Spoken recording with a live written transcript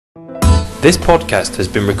This podcast has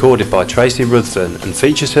been recorded by Tracy Ruthven and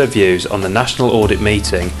features her views on the National Audit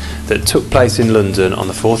Meeting that took place in London on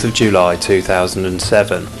the 4th of July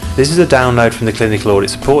 2007. This is a download from the Clinical Audit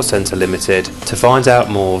Support Centre Limited. To find out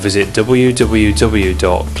more, visit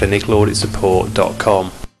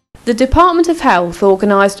www.clinicalauditsupport.com. The Department of Health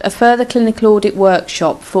organised a further clinical audit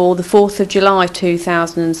workshop for the 4th of July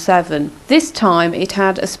 2007. This time it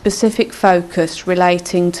had a specific focus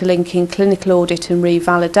relating to linking clinical audit and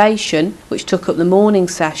revalidation, which took up the morning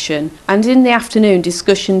session, and in the afternoon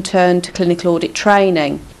discussion turned to clinical audit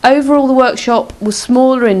training. Overall, the workshop was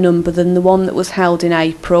smaller in number than the one that was held in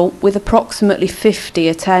April, with approximately 50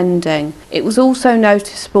 attending. It was also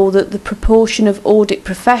noticeable that the proportion of audit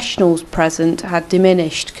professionals present had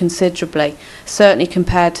diminished considerably, certainly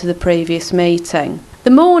compared to the previous meeting. The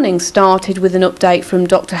morning started with an update from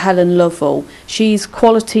Dr. Helen Lovell. She's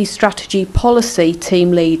Quality Strategy Policy Team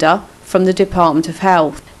Leader from the Department of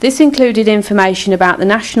Health. This included information about the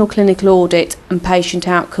National Clinical Audit and Patient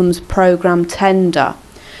Outcomes Programme tender.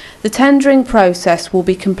 The tendering process will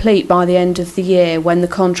be complete by the end of the year when the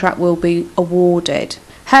contract will be awarded.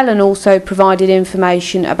 Helen also provided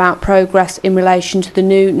information about progress in relation to the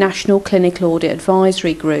new National Clinical Audit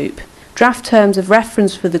Advisory Group. Draft terms of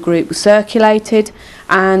reference for the group were circulated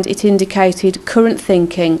and it indicated current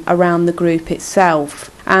thinking around the group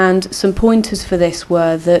itself. And some pointers for this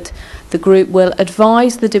were that the group will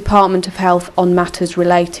advise the Department of Health on matters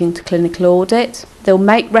relating to clinical audit. They'll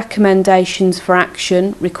make recommendations for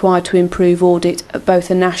action required to improve audit at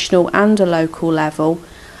both a national and a local level,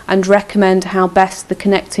 and recommend how best the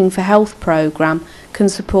Connecting for Health programme can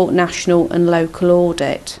support national and local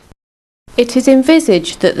audit. It is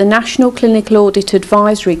envisaged that the National Clinical Audit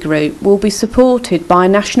Advisory Group will be supported by a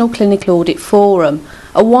National Clinical Audit Forum,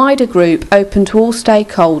 a wider group open to all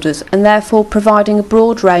stakeholders and therefore providing a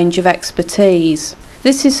broad range of expertise.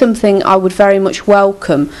 This is something I would very much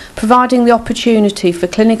welcome, providing the opportunity for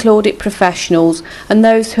clinical audit professionals and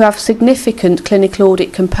those who have significant clinical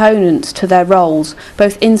audit components to their roles,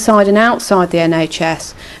 both inside and outside the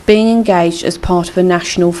NHS, being engaged as part of a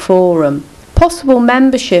national forum. Possible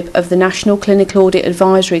membership of the National Clinical Audit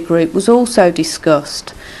Advisory Group was also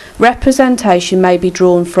discussed. Representation may be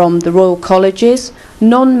drawn from the Royal Colleges,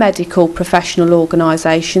 non-medical professional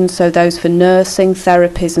organisations, so those for nursing,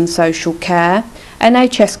 therapies and social care,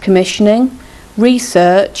 NHS commissioning,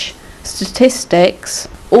 research, statistics,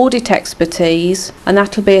 audit expertise, and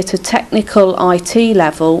that'll be at a technical IT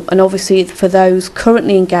level, and obviously for those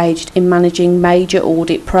currently engaged in managing major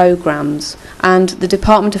audit programmes. And the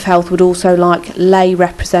Department of Health would also like lay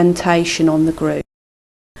representation on the group.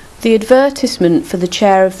 The advertisement for the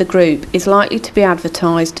chair of the group is likely to be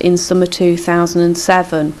advertised in summer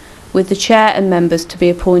 2007, with the chair and members to be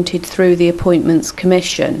appointed through the Appointments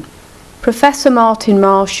Commission. Professor Martin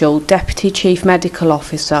Marshall, Deputy Chief Medical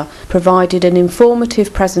Officer, provided an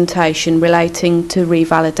informative presentation relating to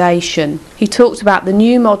revalidation. He talked about the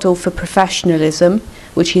new model for professionalism,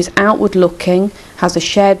 which is outward-looking, has a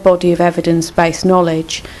shared body of evidence-based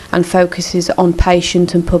knowledge, and focuses on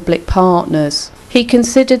patient and public partners. He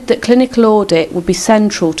considered that clinical audit would be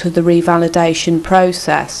central to the revalidation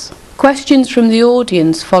process. Questions from the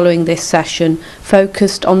audience following this session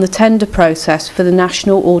focused on the tender process for the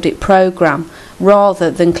National Audit Programme rather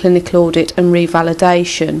than clinical audit and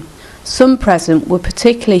revalidation. Some present were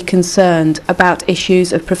particularly concerned about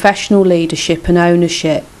issues of professional leadership and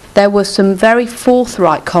ownership. There were some very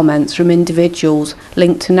forthright comments from individuals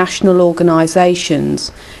linked to national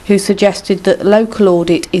organisations who suggested that local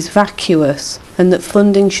audit is vacuous and that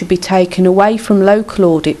funding should be taken away from local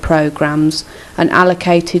audit programmes and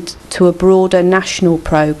allocated to a broader national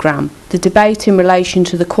programme. The debate in relation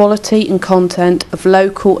to the quality and content of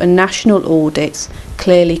local and national audits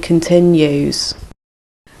clearly continues.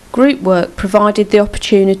 Group work provided the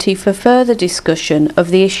opportunity for further discussion of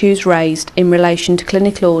the issues raised in relation to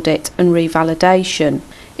clinical audit and revalidation.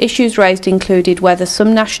 Issues raised included whether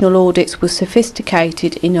some national audits were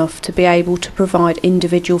sophisticated enough to be able to provide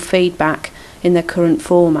individual feedback in their current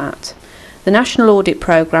format. The National Audit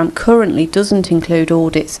Programme currently doesn't include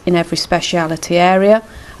audits in every speciality area,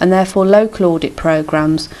 and therefore local audit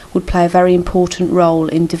programmes would play a very important role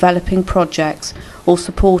in developing projects or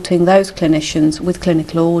supporting those clinicians with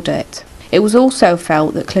clinical audit. It was also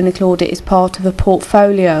felt that clinical audit is part of a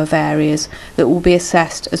portfolio of areas that will be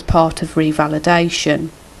assessed as part of revalidation.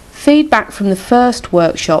 Feedback from the first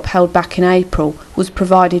workshop held back in April was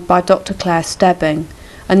provided by Dr. Claire Stebbing,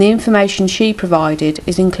 and the information she provided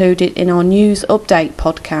is included in our news update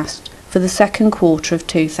podcast for the second quarter of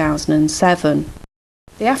 2007.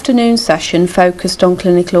 The afternoon session focused on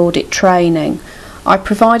clinical audit training. I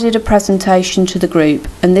provided a presentation to the group,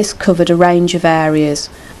 and this covered a range of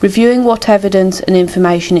areas, reviewing what evidence and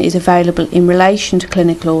information is available in relation to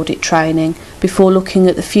clinical audit training before looking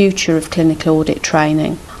at the future of clinical audit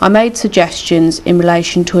training. I made suggestions in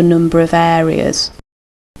relation to a number of areas.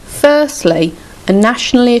 Firstly, a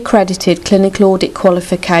nationally accredited clinical audit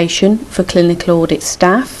qualification for clinical audit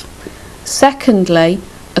staff. Secondly,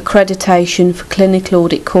 accreditation for clinical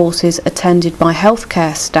audit courses attended by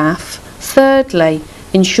healthcare staff. Thirdly,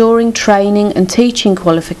 ensuring training and teaching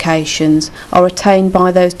qualifications are attained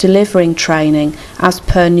by those delivering training as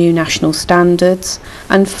per new national standards.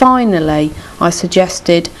 And finally, I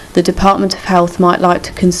suggested the Department of Health might like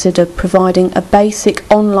to consider providing a basic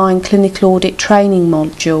online clinical audit training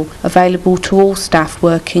module available to all staff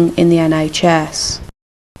working in the NHS.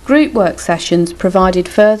 Group work sessions provided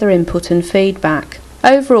further input and feedback.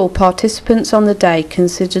 Overall, participants on the day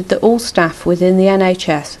considered that all staff within the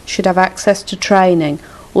NHS should have access to training,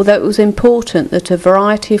 although it was important that a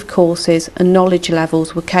variety of courses and knowledge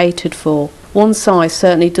levels were catered for. One size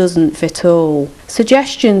certainly doesn't fit all.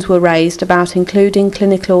 Suggestions were raised about including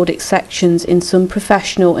clinical audit sections in some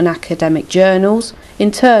professional and academic journals,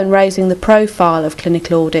 in turn raising the profile of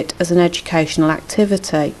clinical audit as an educational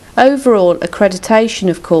activity. Overall, accreditation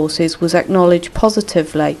of courses was acknowledged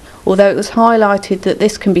positively, although it was highlighted that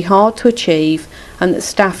this can be hard to achieve and that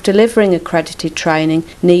staff delivering accredited training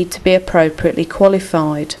need to be appropriately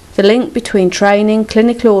qualified. The link between training,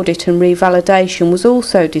 clinical audit and revalidation was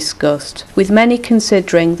also discussed, with many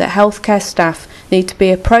considering that healthcare staff need to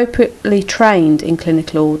be appropriately trained in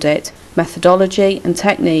clinical audit, methodology and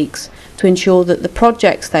techniques to ensure that the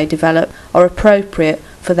projects they develop are appropriate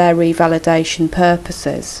for their revalidation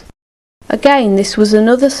purposes. Again, this was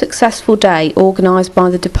another successful day organised by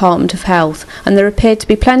the Department of Health, and there appeared to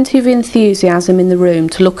be plenty of enthusiasm in the room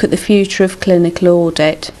to look at the future of clinical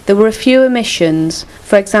audit. There were a few omissions,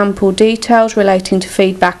 for example, details relating to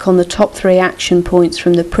feedback on the top 3 action points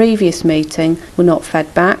from the previous meeting were not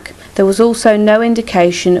fed back. There was also no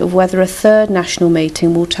indication of whether a third national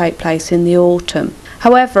meeting will take place in the autumn.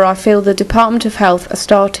 However, I feel the Department of Health are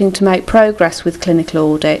starting to make progress with clinical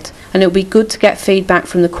audit, and it will be good to get feedback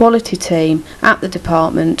from the quality team at the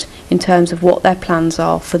department in terms of what their plans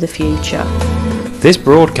are for the future. This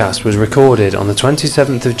broadcast was recorded on the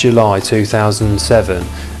 27th of July 2007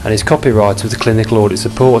 and is copyright of the Clinical Audit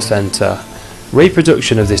Support Centre.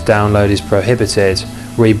 Reproduction of this download is prohibited.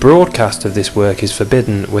 Rebroadcast of this work is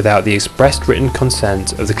forbidden without the expressed written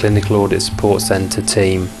consent of the Clinical Audit Support Centre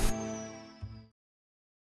team.